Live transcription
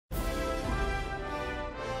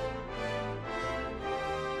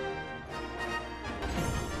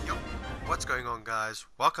What's going on, guys?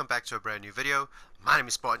 Welcome back to a brand new video. My name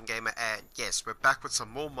is Spartan Gamer, and yes, we're back with some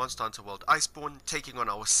more Monster Hunter World Iceborne, taking on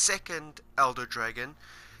our second Elder Dragon,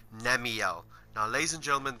 Namielle. Now, ladies and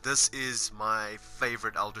gentlemen, this is my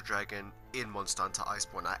favorite Elder Dragon in Monster Hunter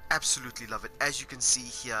Iceborne. I absolutely love it. As you can see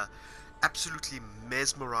here, absolutely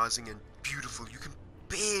mesmerizing and beautiful. You can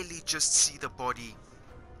barely just see the body,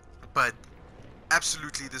 but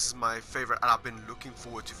absolutely, this is my favorite, and I've been looking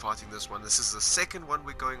forward to fighting this one. This is the second one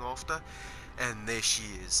we're going after, and there she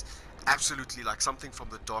is. Absolutely like something from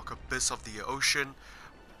the dark abyss of the ocean.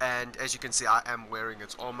 And as you can see, I am wearing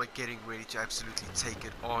its armor, getting ready to absolutely take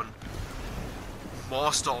it on.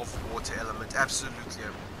 Master of water element, absolutely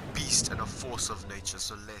a beast and a force of nature.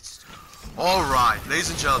 So let's do it. Alright, ladies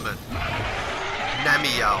and gentlemen,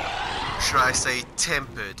 Namielle. Should I say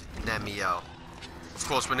tempered Namielle? Of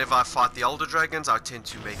course, whenever I fight the Elder Dragons, I tend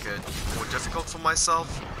to make it more difficult for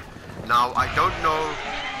myself. Now, I don't know,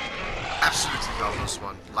 absolutely love this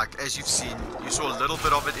one. Like, as you've seen, you saw a little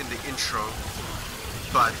bit of it in the intro,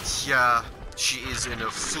 but here, she is in a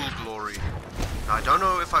full glory. Now, I don't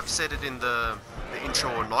know if I've said it in the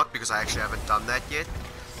intro or not, because I actually haven't done that yet,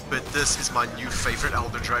 but this is my new favorite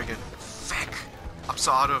Elder Dragon. Feck, I'm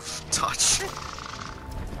so out of touch.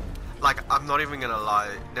 Like, I'm not even gonna lie,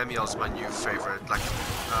 Namielle's my new favorite. Like,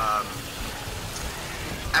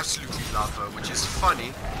 absolutely love her, which is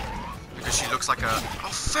funny because she looks like a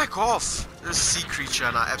feck off, a sea creature,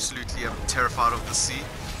 and I absolutely am terrified of the sea.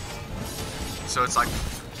 So it's like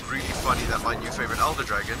really funny that my new favorite Elder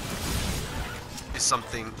Dragon is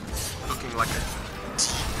something looking like a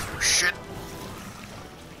deep shit.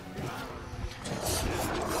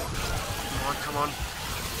 Come on, come on.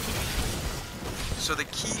 So the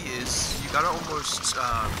key is, you gotta almost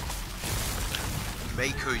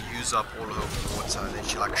make her use up all her water, and then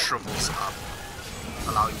she like shrivels up,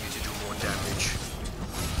 allowing you to do more damage.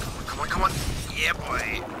 Come on, come on, come on! Yeah,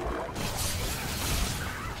 boy!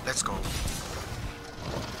 Let's go.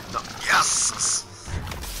 No, yes!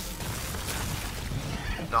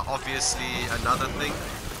 Now obviously another thing.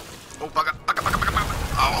 Oh, bugger, bugger, bugger, bugger, bugger!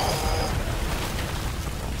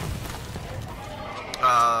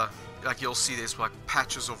 Oh! Like, you'll see there's like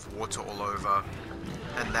patches of water all over,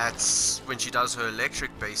 and that's when she does her electric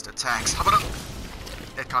based attacks. How about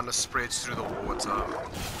it kind of spreads through the water.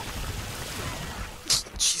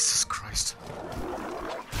 Jesus Christ.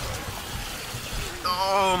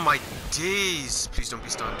 Oh my days. Please don't be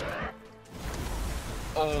stunned.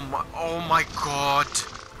 Oh my god.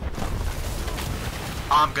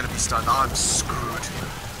 I'm gonna be stunned. I'm screwed.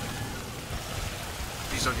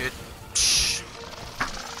 Please don't hit.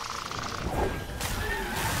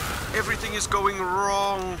 Everything is going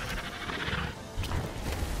wrong.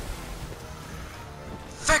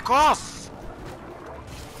 Feck off!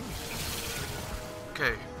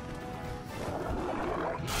 Okay. Okay.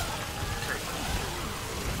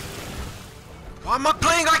 Why am I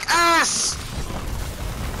playing like ass?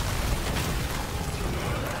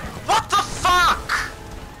 What the fuck?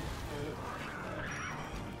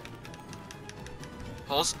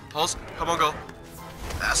 Pulse, pulse, come on, girl.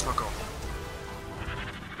 That's my goal.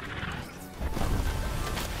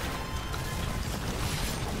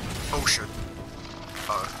 Oh shit.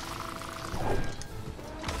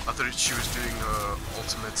 I thought she was doing her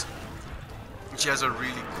ultimate. She has a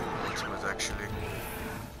really cool ultimate, actually.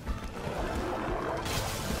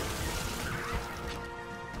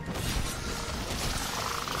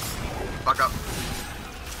 Back up.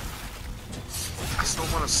 I still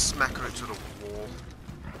want to smack her into the wall.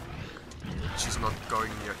 She's not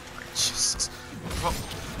going near. Jesus. Well,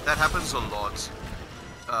 that happens a lot.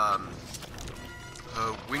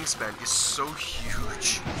 Her wingspan is so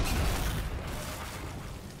huge.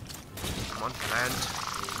 Come on, land.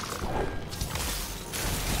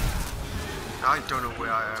 I don't know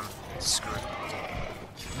where I am. Screw it.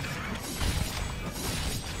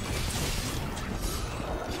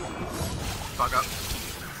 Bug up.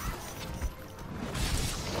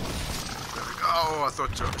 There we go. Oh, I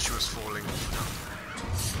thought she was falling.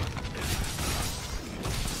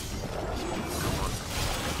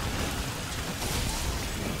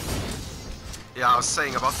 Yeah, I was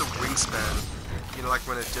saying about the wingspan, you know, like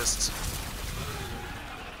when it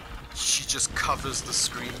she just covers the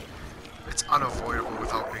screen. It's unavoidable with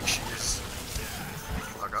how big she is.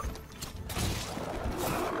 Bug up.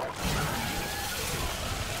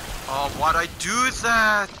 Oh, why'd I do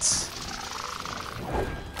that?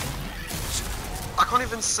 I can't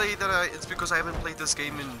even say that it's because I haven't played this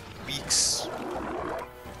game in weeks.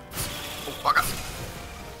 Oh, bug up.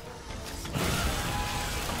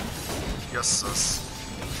 Yes, sis.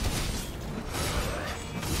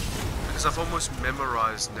 Because I've almost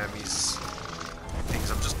memorized Nami's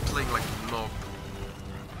things. I'm just playing like a knob.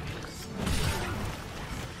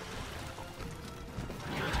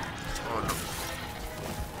 Oh no.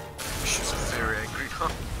 She's very angry,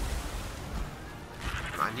 huh?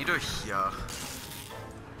 I need her here.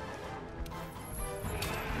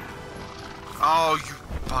 Oh, you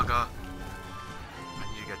bugger. I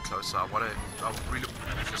need to get closer. I really...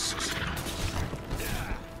 Just...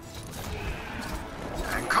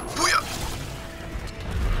 And kabooyah!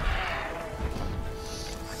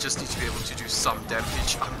 I just need to be able to do some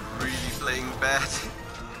damage. I'm really playing bad.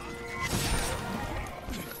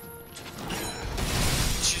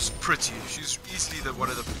 She's pretty. She's easily one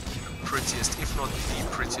of the prettiest, if not the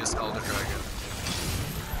prettiest Elder Dragon.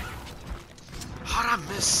 How'd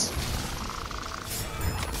I miss?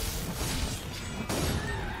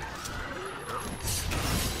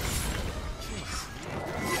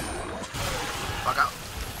 Bug out.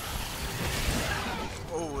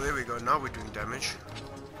 Oh, there we go. Now we're doing damage.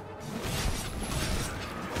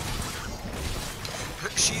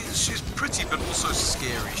 She's pretty, but also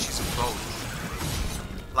scary. She's both.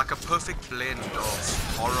 Like a perfect blend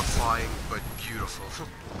of horrifying but beautiful.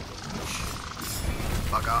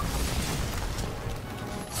 Bug out.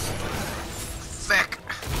 Feck!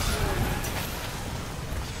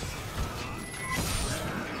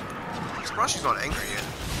 I'm surprised she's not angry yet.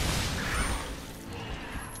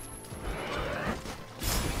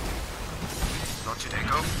 Not today,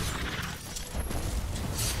 go.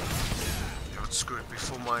 Yeah, let's screw it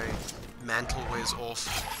before my mantle wears off.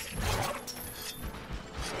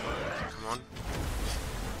 Come on.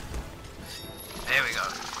 There we go.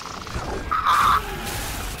 Ah!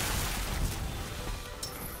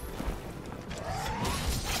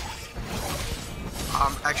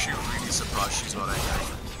 I'm actually really surprised she's not angry.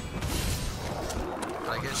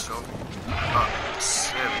 I guess so. Oh,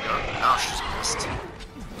 there we go. Now she's pissed.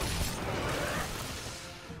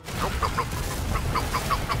 Nope, nope, nope, nope, nope, nope,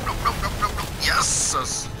 nope, nope, nope, nope, nope, nope, nope. Yes!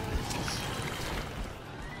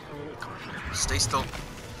 Come on. Stay still.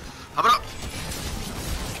 How about up?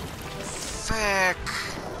 Feck.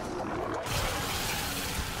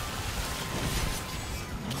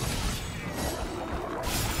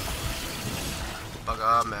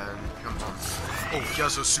 Bugger, man. Come on. Oh, he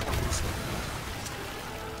has a super move.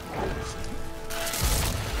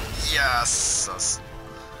 Yes!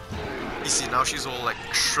 You see, now she's all like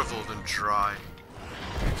shriveled and dry.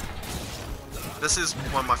 This is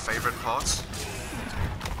one of my favorite parts.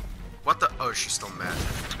 What the? Oh, she's still mad.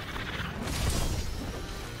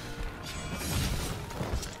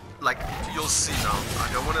 Like, you'll see now. I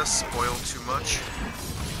don't want to spoil too much.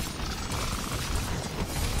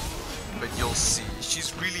 But you'll see.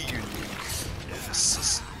 She's really unique. This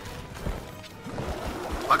is...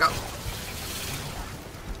 Bug out.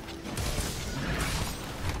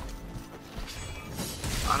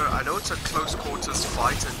 I know it's a close quarters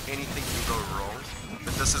fight and anything can go wrong,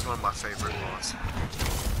 but this is one of my favorite parts.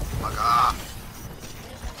 Bug out.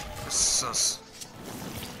 Sus.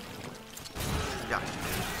 Yeah,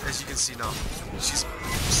 as you can see now, she's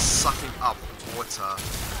sucking up water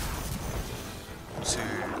to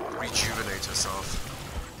rejuvenate herself.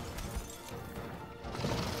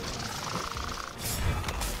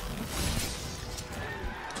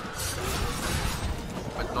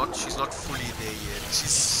 But she's not fully there yet. She's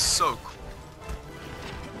so cool.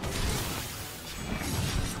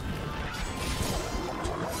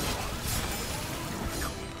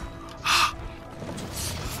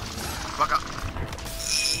 Back up.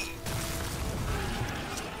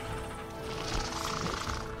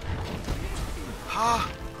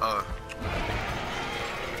 Oh.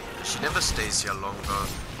 She never stays here long though,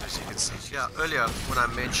 as you can see. Yeah, earlier when I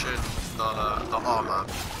mentioned the armor,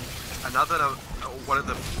 one of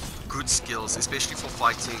the good skills, especially for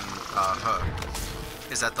fighting her,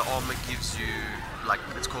 is that the armor gives you, like,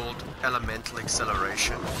 it's called elemental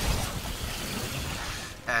acceleration.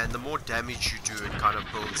 And the more damage you do, it kind of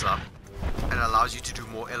builds up and allows you to do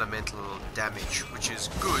more elemental damage, which is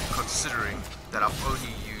good considering that I've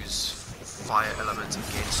only used fire element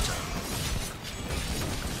against her.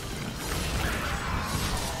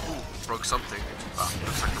 Ooh, broke something. Ah,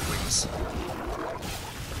 looks like the wings.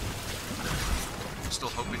 Still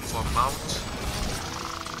hoping for a mount.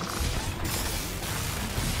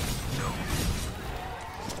 No.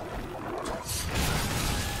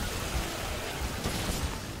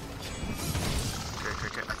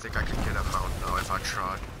 Okay. I think I can get a mount now if I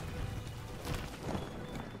tried.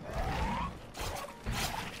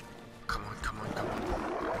 Come on.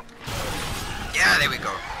 Yeah, there we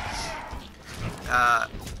go.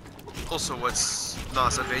 Also, what's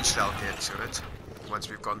nice, eventually I'll get to it. once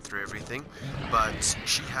we've gone through everything. But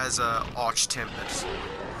she has a arch-tempered,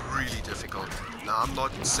 really difficult. Now I'm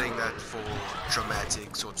not saying that for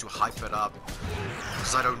dramatics or to hype it up,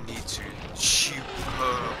 because I don't need to.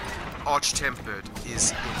 Her arch-tempered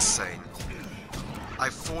is insane. I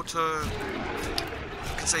fought her,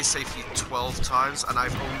 you could say safely 12 times, and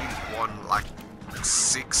I've only won like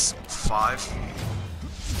 6, 5.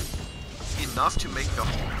 Enough to make the...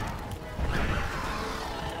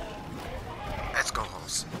 Let's go,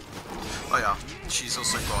 horse. Oh yeah, she's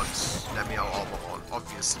also got Namielle armor on,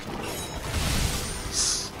 obviously.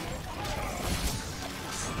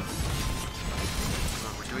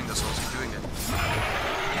 Oh, we're doing this, horse, we're doing it.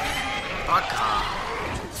 Baka.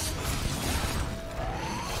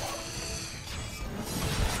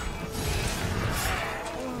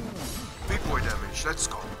 Big boy damage, let's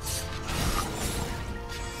go.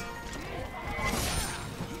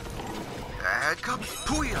 And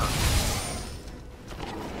Kapuya!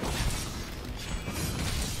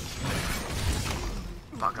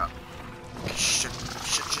 Fuck up. Shit.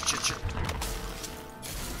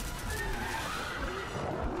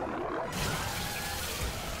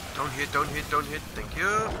 Don't hit. Thank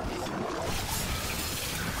you.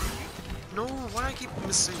 No, why do I keep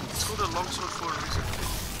missing? It's called a longsword for a reason.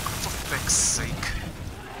 For feck's sake.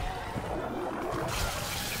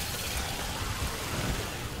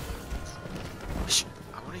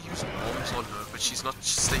 I want to use bombs on her, but she's not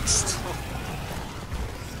staying still.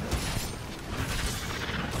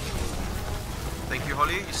 Thank you,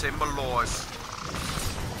 Holly. You saved my life.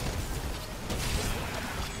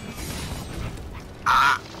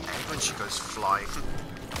 Ah! I hate when she goes flying.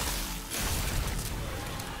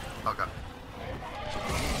 Okay.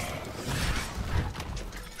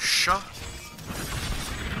 Sure.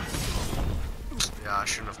 Yeah, I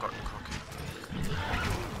shouldn't have gotten cocky.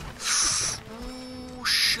 Oh,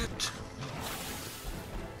 shit.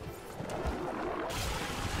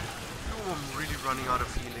 Oh, I'm really running out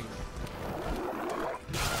of healing.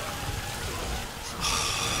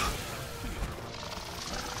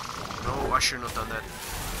 No, I shouldn't have done that.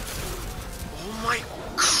 Oh my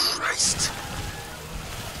Christ!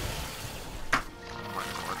 Oh my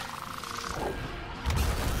god.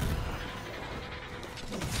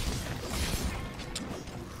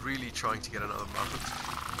 Really trying to get another mount.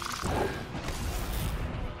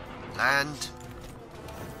 Land.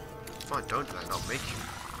 Fine, don't land, I'll make you.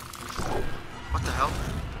 What the hell?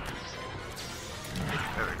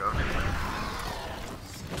 There we go.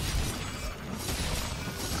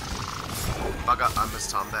 Bugger, I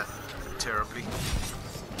mistimed that terribly.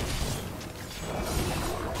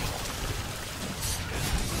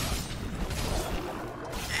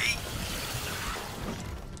 Hey.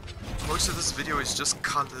 Most of this video is just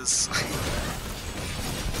colors.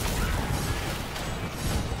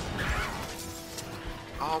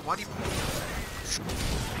 Oh, why do you...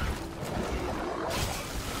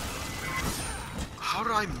 How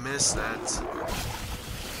did I miss that?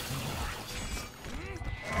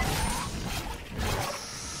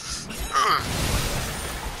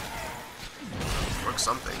 Broke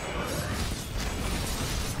something.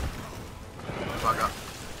 Bugger.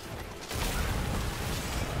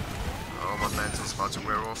 Oh, my mantle's about to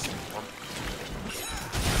wear off.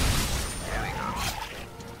 There we go.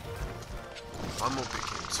 One more big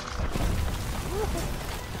hit.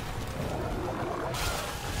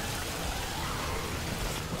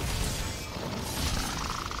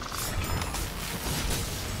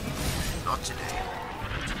 Not today.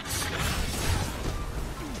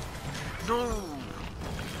 No!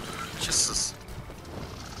 Jesus.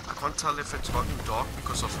 I can't tell if it's gotten dark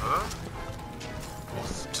because of her or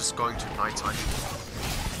just going to nighttime.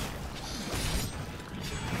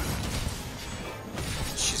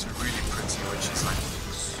 She's really pretty when she's like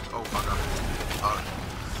this. Oh, bugger. Oh.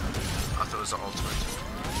 I thought it was her ultimate.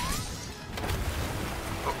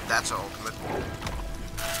 Oh, that's her ultimate.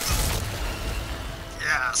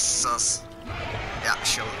 Yes, sus. Yeah,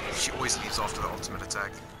 she always leaves after the ultimate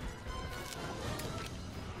attack.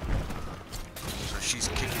 So she's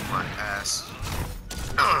kicking my ass.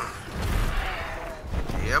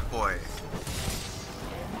 Yeah, boy.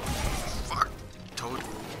 Fuck. Toad.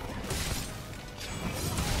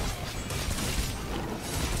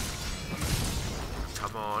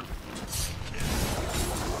 Come on.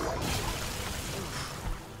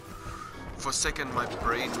 For a second, my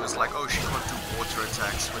brain was like, oh, she can't do water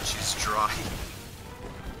attacks when she's dry.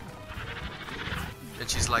 And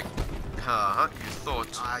she's like, huh, you thought?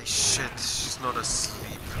 Ah, shit, she's not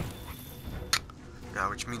asleep. Yeah,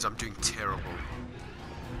 which means I'm doing terrible.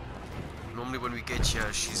 Normally when we get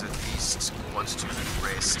here, she's at least wants to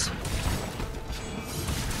rest. And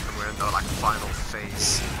we're in the like final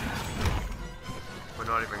phase. We're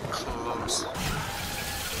not even close.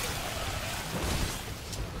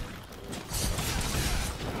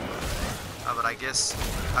 But I guess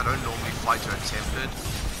I don't normally fight her tempted,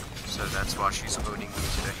 so that's why she's owning me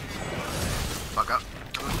today. Fuck up.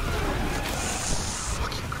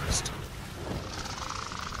 Fucking Christ.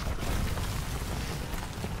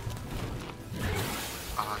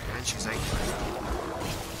 Ah, and she's angry.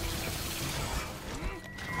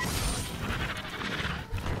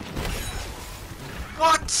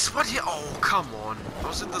 What? What here? Oh, come on. I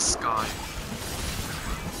was in the sky.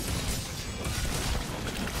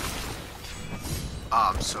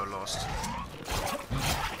 Ah, I'm so lost.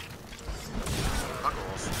 Fuck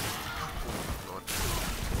off. Oh, God.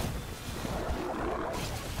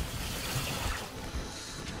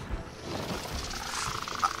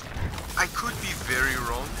 I could be very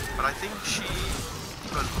wrong, but I think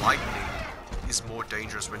her lightning is more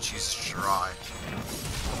dangerous when she's dry.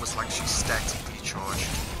 Almost like she's statically charged.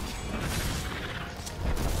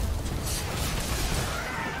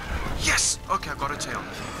 Yes! Okay, I got a tail.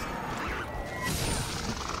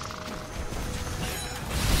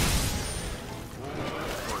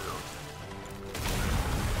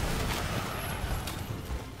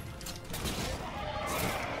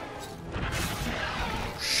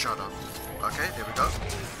 Shut up. Okay, there we go.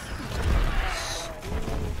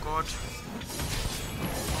 Oh God.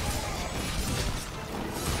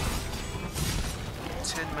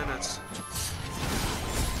 Minutes.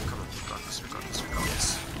 Come on, we got this, we got this, we got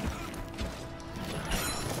this.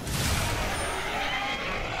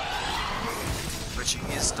 But she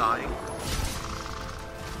is dying.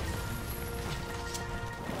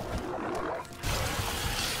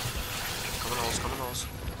 Come on, Oz, come on, Oz.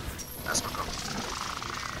 That's my go.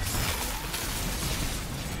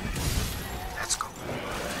 Let's go.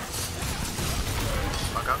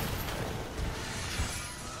 Fuck up.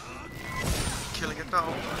 Killing it now.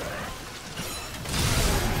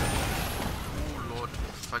 Oh Lord,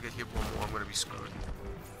 if I get hit one more, I'm gonna be screwed.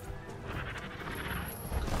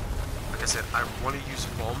 Like I said, I want to use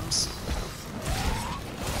bombs.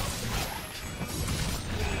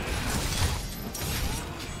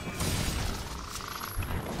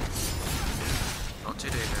 Not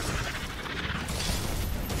today, man.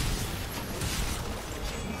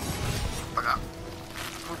 Fuck up.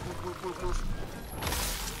 Move, move, move, move.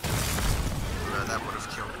 That would have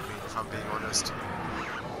killed me, if I'm being honest.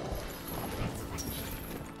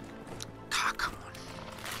 Ah, come on.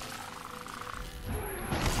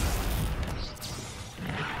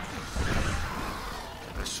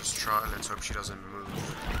 Let's just try. Let's hope she doesn't move.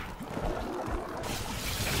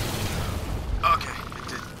 Okay, it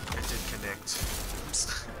did connect.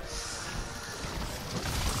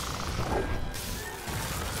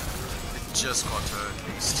 It just got her at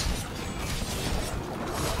least.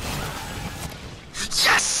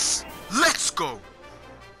 Yes! Let's go!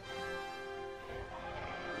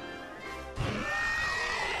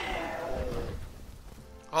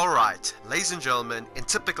 Alright, ladies and gentlemen, in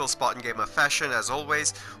typical Spartan Gamer fashion, as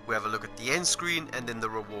always, we have a look at the end screen and then the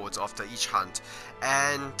rewards after each hunt.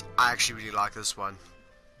 And I actually really like this one.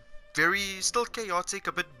 Still chaotic,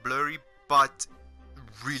 a bit blurry, but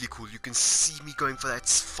really cool. You can see me going for that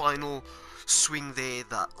final swing there,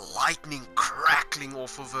 the lightning crackling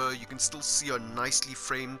off of her. You can still see her nicely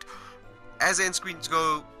framed. As end screens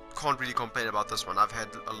go, can't really complain about this one. I've had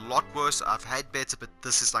a lot worse, I've had better, but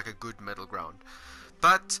this is like a good middle ground.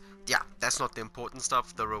 But yeah, that's not the important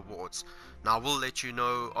stuff, the rewards. Now we'll let you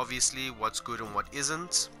know obviously what's good and what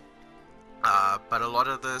isn't, but a lot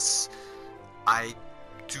of this I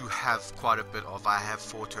do have quite a bit of. I have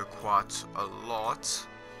fought her quite a lot.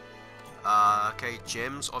 Okay,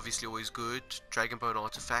 gems, obviously always good. Dragon Bone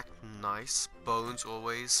Artifact, nice. Bones,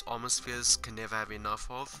 always. Armor Spheres, can never have enough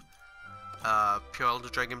of. Pure Elder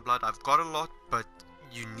Dragon Blood, I've got a lot, but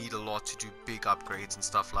you need a lot to do big upgrades and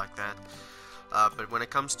stuff like that. But when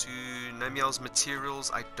it comes to Namielle's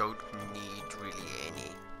materials, I don't need really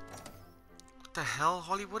any. What the hell,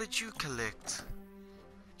 Holly, what did you collect?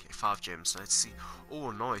 Okay, 5 gems, let's see.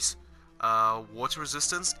 Oh, nice. Water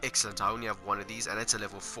resistance, excellent. I only have one of these and it's a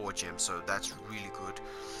level 4 gem, so that's really good.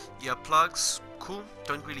 Earplugs, cool.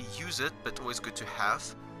 Don't really use it, but always good to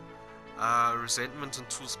have. Resentment and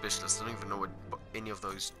tool specialist, I don't even know what any of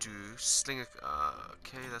those do. Slinger,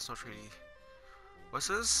 okay, that's not really... What's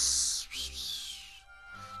this?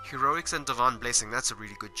 Heroics and Divine Blessing, that's a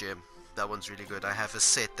really good gem. That one's really good. I have a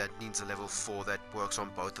set that needs a level 4 that works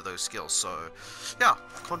on both of those skills, so yeah,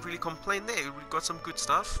 can't really complain there. We got some good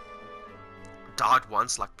stuff. Died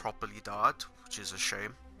once, like properly died, which is a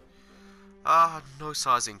shame. No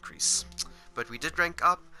size increase, but we did rank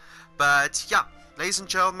up. But yeah, ladies and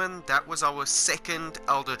gentlemen, that was our second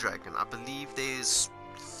Elder Dragon. I believe there's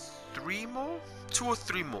 3 more? 2 or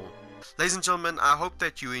 3 more. Ladies and gentlemen, I hope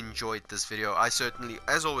that you enjoyed this video. I certainly,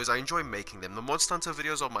 as always, I enjoy making them. The Monster Hunter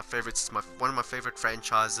videos are my favorites. It's one of my favorite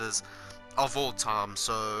franchises of all time.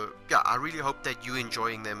 So yeah, I really hope that you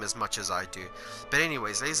enjoying them as much as I do. But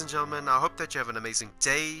anyways, ladies and gentlemen, I hope that you have an amazing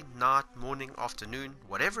day, night, morning, afternoon,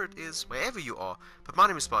 whatever it is, wherever you are. But my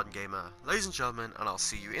name is Spartan Gamer, ladies and gentlemen, and I'll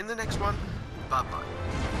see you in the next one. Bye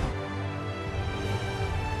bye.